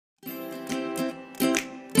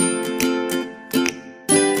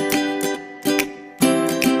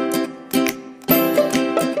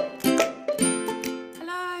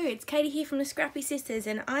Katie here from the Scrappy Sisters,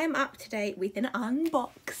 and I'm up to date with an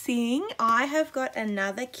unboxing. I have got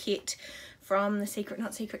another kit from the Secret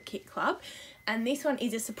Not Secret Kit Club, and this one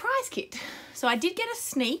is a surprise kit. So I did get a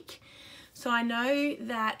sneak, so I know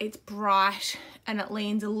that it's bright and it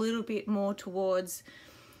leans a little bit more towards,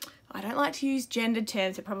 I don't like to use gendered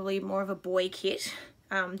terms, it's probably more of a boy kit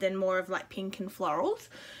than more of like pink and florals.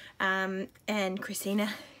 And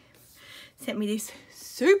Christina sent me this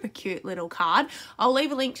super cute little card. I'll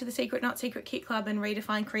leave a link to the Secret Not Secret Kit Club and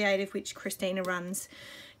Redefine Creative, which Christina runs,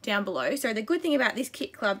 down below. So the good thing about this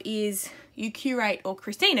kit club is you curate, or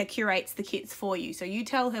Christina curates the kits for you. So you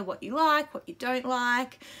tell her what you like, what you don't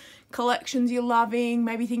like, collections you're loving,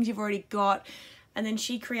 maybe things you've already got, and then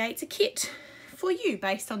she creates a kit for you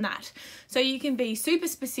based on that. So you can be super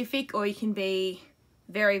specific or you can be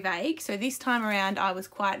very vague. So this time around I was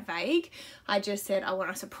quite vague. I just said I want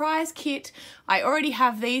a surprise kit. I already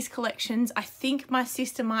have these collections. I think my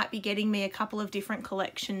sister might be getting me a couple of different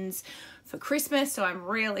collections for Christmas, so I'm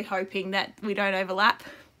really hoping that we don't overlap.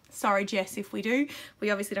 Sorry Jess if we do.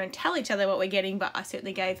 We obviously don't tell each other what we're getting, but I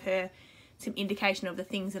certainly gave her some indication of the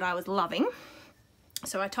things that I was loving.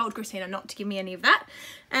 So I told Christina not to give me any of that,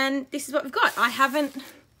 and this is what we've got. I haven't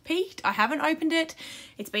peeked, I haven't opened it.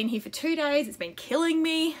 It's been here for 2 days, it's been killing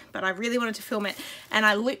me, but I really wanted to film it, and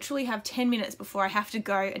I literally have 10 minutes before I have to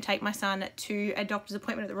go and take my son to a doctor's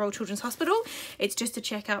appointment at the Royal Children's Hospital. It's just a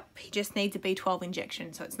checkup. He just needs a B12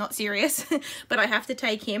 injection, so it's not serious, but I have to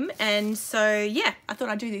take him. And so yeah, I thought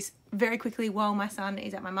I'd do this very quickly while my son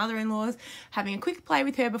is at my mother-in-law's, having a quick play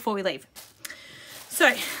with her before we leave.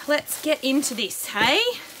 So let's get into this, hey?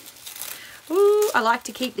 Ooh, I like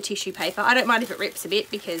to keep the tissue paper. I don't mind if it rips a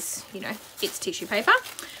bit because, you know, it's tissue paper.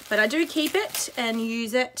 But I do keep it and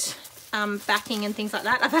use it, backing and things like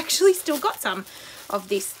that. I've actually still got some of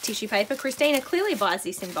this tissue paper. Christina clearly buys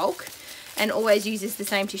this in bulk and always uses the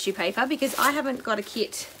same tissue paper because I haven't got a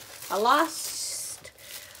kit last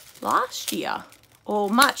year, or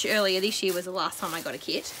much earlier this year was the last time I got a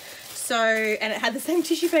kit. So, and it had the same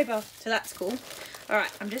tissue paper, so that's cool. All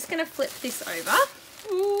right, I'm just gonna flip this over.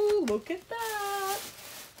 Ooh, look at that.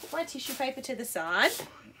 Put my tissue paper to the side.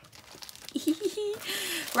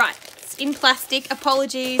 Right, it's in plastic.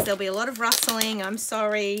 Apologies, there'll be a lot of rustling. I'm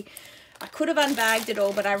sorry. I could have unbagged it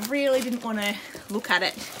all, but I really didn't want to look at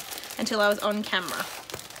it until I was on camera.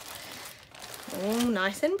 Oh,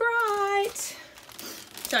 nice and bright.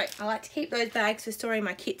 So I like to keep those bags for storing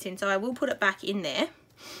my kits in, so I will put it back in there.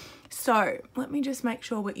 So let me just make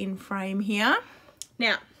sure we're in frame here.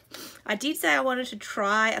 Now, I did say I wanted to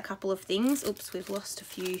try a couple of things. Oops, we've lost a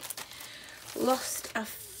few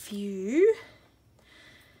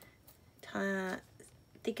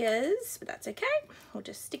thickers, but that's okay. I'll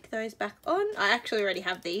just stick those back on. I actually already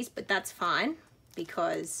have these, but that's fine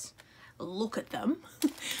because look at them.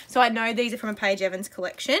 So I know these are from a Paige Evans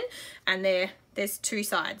collection, and there's two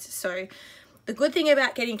sides. So the good thing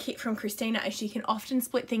about getting a kit from Christina is she can often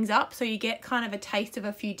split things up, so you get kind of a taste of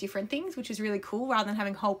a few different things, which is really cool, rather than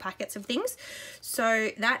having whole packets of things.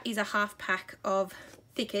 So that is a half pack of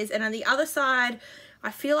thickers, and on the other side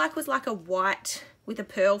I feel like was like a white with a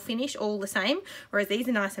pearl finish, all the same, whereas these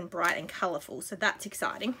are nice and bright and colourful, so that's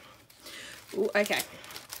exciting. Ooh, okay,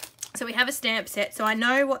 so we have a stamp set, so I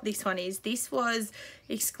know what this one is. This was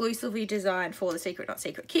exclusively designed for the Secret Not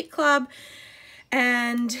Secret Kit Club.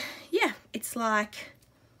 And yeah, it's like,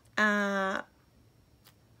 I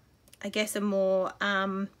guess a more,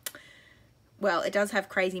 well, it does have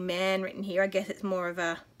Crazy Man written here. I guess it's more of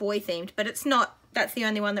a boy themed, but it's not. That's the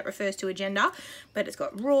only one that refers to a gender. But it's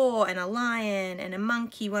got Raw and a lion and a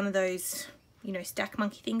monkey, one of those, you know, stack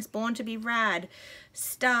monkey things, Born to be Rad,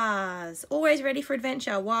 Stars, Always Ready for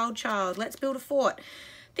Adventure, Wild Child, Let's Build a Fort.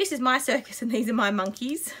 This is my circus and these are my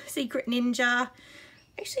monkeys. Secret Ninja.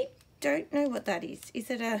 Actually, don't know what that is. Is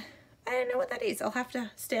it a, I don't know what that is. I'll have to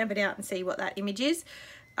stamp it out and see what that image is.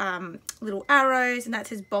 Little arrows, and that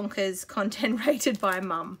says bonkers content rated by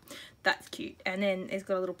mum. That's cute. And then it's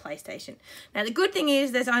got a little PlayStation. Now the good thing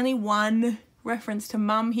is there's only one reference to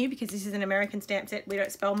mum here because this is an American stamp set. We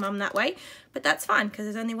don't spell mum that way, but that's fine because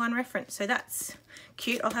there's only one reference. So that's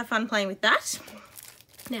cute. I'll have fun playing with that.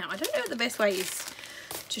 Now I don't know what the best way is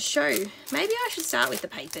to show. Maybe I should start with the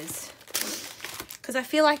papers, because I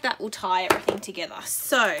feel like that will tie everything together.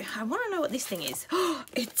 So I want to know what this thing is. Oh,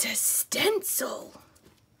 it's a stencil.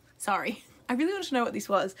 Sorry, I really want to know what this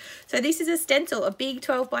was. So this is a stencil, a big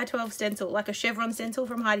 12 by 12 stencil, like a chevron stencil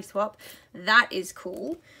from Heidi Swap. That is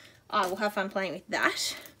cool. I will have fun playing with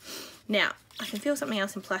that. Now, I can feel something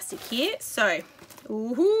else in plastic here. So,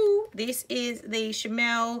 ooh, this is the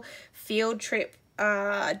Chamel Field Trip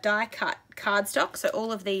die cut cardstock, so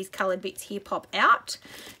all of these coloured bits here pop out,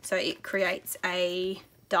 so it creates a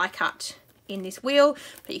die cut in this wheel,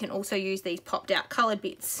 but you can also use these popped out coloured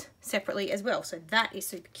bits separately as well, so that is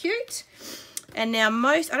super cute. And now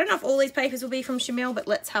I don't know if all these papers will be from Chamel, but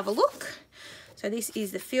let's have a look. So this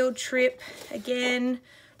is the field trip again,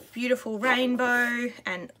 beautiful rainbow,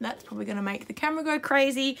 and that's probably going to make the camera go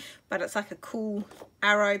crazy, but it's like a cool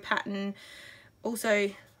arrow pattern.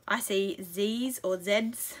 Also I see Z's or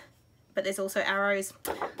Z's, but there's also arrows.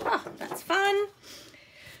 Oh, that's fun.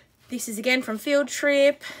 This is again from field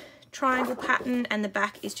trip, triangle pattern, and the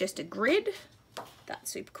back is just a grid.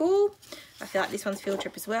 That's super cool. I feel like this one's field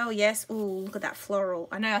trip as well. Yes. Oh, look at that floral.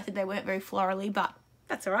 I know I said they weren't very florally, but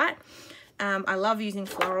that's all right. I love using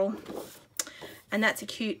floral. And that's a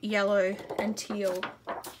cute yellow and teal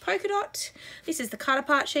polka dot. This is the cut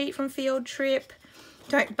apart sheet from field trip.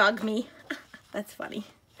 Don't bug me. That's funny.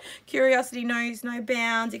 Curiosity knows no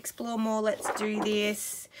bounds. Explore more. Let's do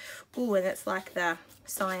this. Oh, and that's like the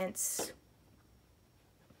science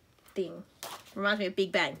thing. Reminds me of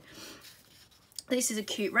Big Bang. This is a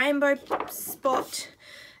cute rainbow spot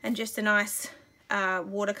and just a nice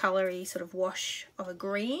watercolory sort of wash of a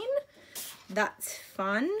green. That's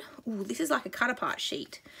fun. Ooh, this is like a cut apart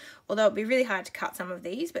sheet, although it'd be really hard to cut some of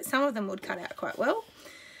these, but some of them would cut out quite well.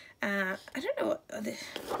 I don't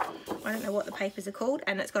know what the papers are called,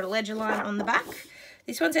 and it's got a ledger line on the back.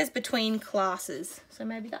 This one says between classes, so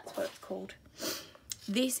maybe that's what it's called.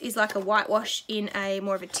 This is like a whitewash in a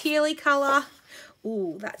more of a tealy colour.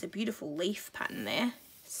 Ooh, that's a beautiful leaf pattern there.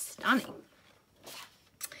 Stunning.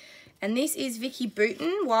 And this is Vicky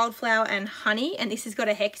Bouton, Wildflower and Honey, and this has got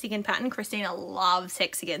a hexagon pattern. Christina loves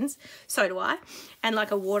hexagons, so do I. And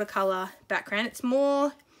like a watercolour background. It's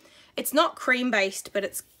not cream based, but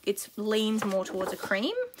it leans more towards a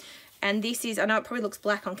cream. And this is, I know it probably looks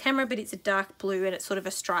black on camera, but it's a dark blue and it's sort of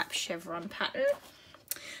a striped chevron pattern.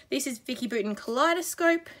 This is Vicky Bouton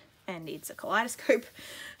Kaleidoscope, and it's a kaleidoscope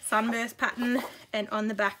sunburst pattern, and on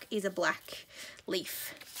the back is a black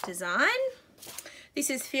leaf design. This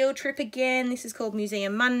is field trip again. This is called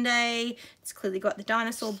Museum Monday. It's clearly got the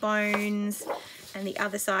dinosaur bones, and the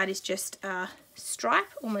other side is just a stripe,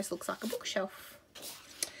 almost looks like a bookshelf.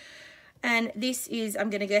 And this is, I'm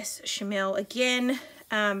gonna guess, Chamel again,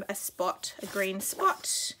 a green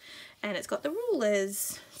spot, and it's got the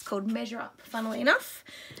rulers. It's called Measure Up, funnily enough.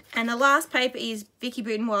 And the last paper is Vicky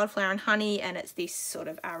Bouton Wildflower and Honey, and it's this sort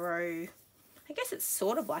of arrow, I guess it's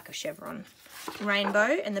sort of like a chevron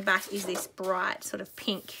rainbow, and the back is this bright sort of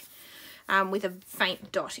pink with a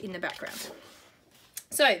faint dot in the background.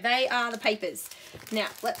 So they are the papers. Now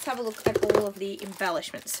let's have a look at all of the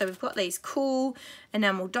embellishments. So we've got these cool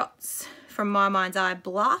enamel dots from My Mind's Eye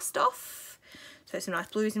Blast Off. So some nice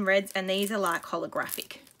blues and reds, and these are like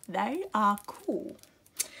holographic. They are cool.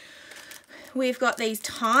 We've got these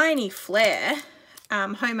tiny flare,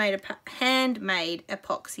 handmade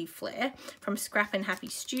epoxy flare from Scrap and Happy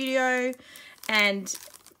Studio. And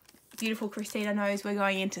beautiful Christina knows we're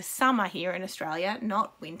going into summer here in Australia,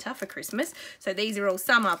 not winter for Christmas. So these are all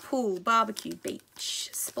summer: pool, barbecue, beach,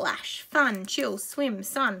 splash, fun, chill, swim,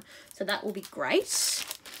 sun. So that will be great.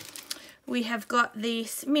 We have got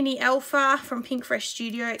this mini alpha from Pink Fresh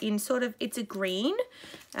Studio in sort of, it's a green.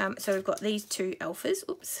 So we've got these two alphas,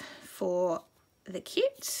 for the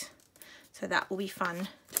kit. So that will be fun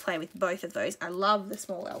to play with both of those. I love the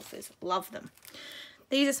small alphas, love them.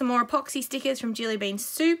 These are some more epoxy stickers from Jelly Bean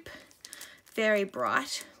Soup. Very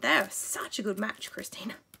bright. They are such a good match,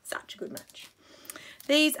 Christina. Such a good match.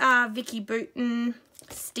 These are Vicky Bouton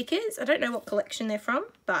stickers. I don't know what collection they're from,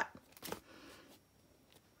 but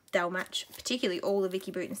they'll match particularly all the Vicky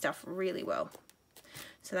Bouton stuff really well.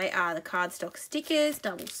 So they are the cardstock stickers,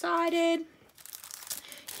 double-sided.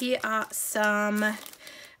 Here are some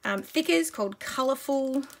thickers called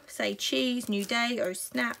Colourful. Say cheese, new day, oh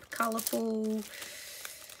snap, colourful.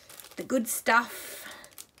 The good stuff.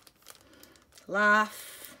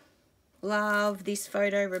 Laugh, love, this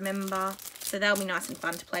photo, remember. So they'll be nice and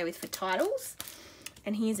fun to play with for titles.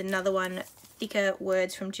 And here's another one, thicker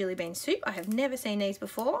words from Jelly Bean Soup. I have never seen these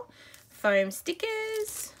before. Foam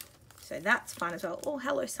stickers. So that's fun as well. Oh,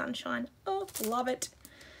 hello sunshine. Oh, love it.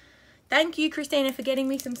 Thank you, Christina, for getting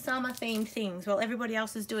me some summer themed things while everybody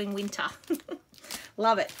else is doing winter.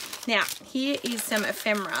 Love it. Now, here is some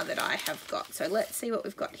ephemera that I have got. So let's see what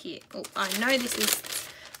we've got here. Oh, I know this is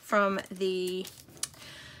from the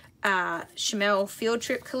Chamel Field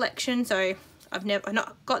Trip collection. So I've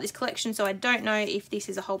not got this collection, so I don't know if this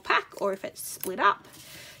is a whole pack or if it's split up.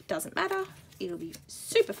 Doesn't matter. It'll be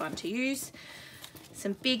super fun to use.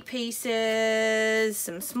 Some big pieces,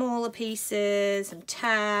 some smaller pieces, some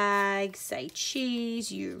tags, say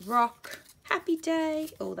cheese, you rock, Happy Day.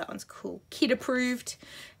 Oh, that one's cool. Kid approved.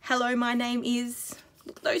 Hello, my name is.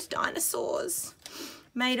 Look at those dinosaurs.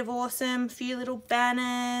 Made of awesome. Few little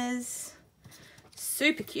banners.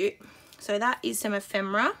 Super cute. So that is some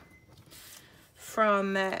ephemera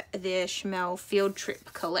from the Schmel Field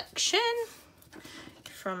Trip collection.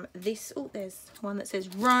 From this, oh, there's one that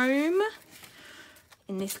says Rome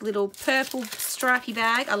in this little purple stripy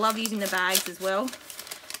bag. I love using the bags as well.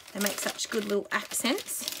 They make such good little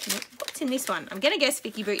accents. What's in this one? I'm going to guess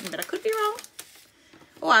Vicky Bouton, but I could be wrong.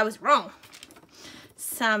 Oh, I was wrong.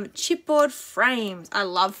 Some chipboard frames. I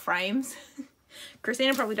love frames.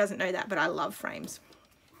 Christina probably doesn't know that, but I love frames.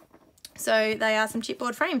 So they are some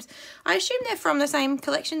chipboard frames. I assume they're from the same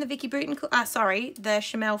collection, the Vicky Bouton, the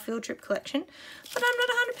Schmel Field Trip collection, but I'm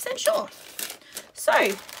not 100% sure.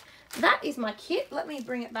 So that is my kit. Let me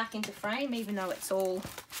bring it back into frame, even though it's all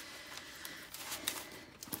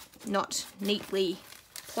not neatly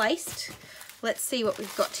placed. Let's see what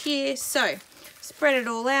we've got here. So spread it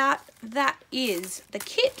all out. That is the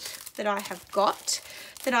kit that I have got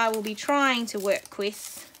that I will be trying to work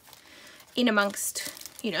with in amongst,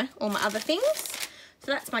 you know, all my other things.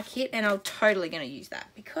 So that's my kit, and I'm totally going to use that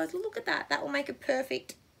because look at that. That will make a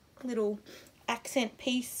perfect little accent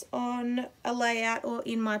piece on a layout or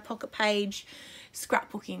in my pocket page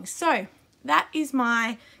scrapbooking. So that is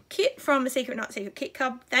my kit from the Secret Not Secret Kit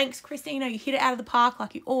Club. Thanks, Christina. You hit it out of the park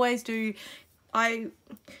like you always do. I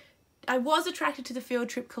was attracted to the field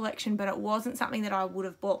trip collection, but it wasn't something that I would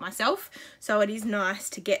have bought myself. So it is nice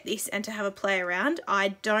to get this and to have a play around.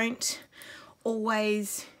 I don't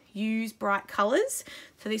always use bright colours,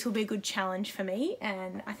 so this will be a good challenge for me,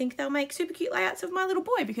 and I think they'll make super cute layouts of my little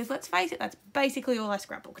boy because let's face it, that's basically all I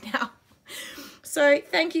scrapbook now. So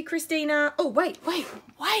thank you, Christina. Oh, wait.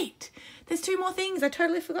 There's two more things I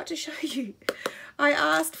totally forgot to show you. I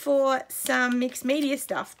asked for some mixed media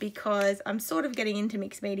stuff because I'm sort of getting into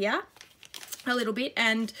mixed media a little bit,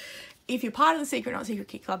 and if you're part of the Secret Not Secret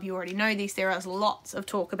Kit Club, you already know this. There is lots of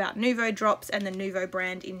talk about Nuvo drops and the Nuvo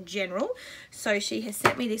brand in general. So she has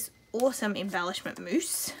sent me this awesome embellishment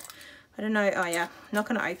mousse. I don't know. Oh, yeah. I'm not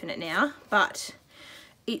going to open it now. But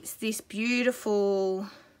it's this beautiful,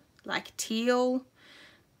 like, teal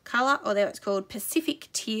colour. Oh, there it's called Pacific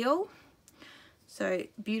Teal. So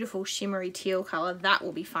beautiful shimmery teal colour. That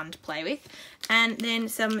will be fun to play with. And then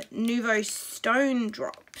some Nuvo stone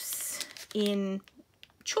drops in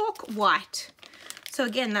chalk white. So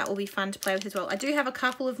again, that will be fun to play with as well. I do have a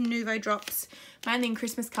couple of Nuvo drops, mainly in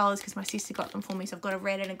Christmas colours because my sister got them for me. So I've got a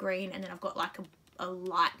red and a green, and then I've got like a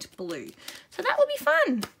light blue. So that will be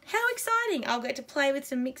fun. How exciting. I'll get to play with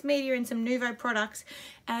some mixed media and some Nuvo products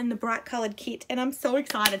and the bright coloured kit, and I'm so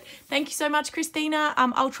excited. Thank you so much, Christina.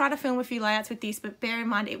 I'll try to film a few layouts with this, but bear in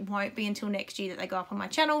mind it won't be until next year that they go up on my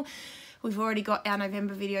channel. We've already got our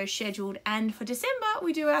November video scheduled, and for December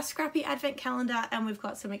we do our Scrappy Advent calendar, and we've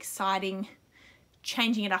got some exciting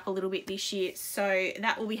changing it up a little bit this year. So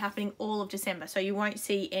that will be happening all of December. So you won't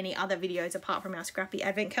see any other videos apart from our Scrappy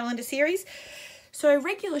Advent calendar series. So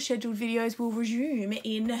regular scheduled videos will resume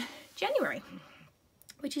in January,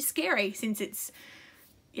 which is scary since it's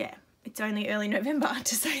only early November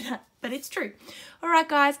to say that, but it's true. All right,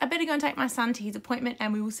 guys, I better go and take my son to his appointment,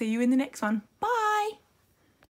 and we will see you in the next one. Bye.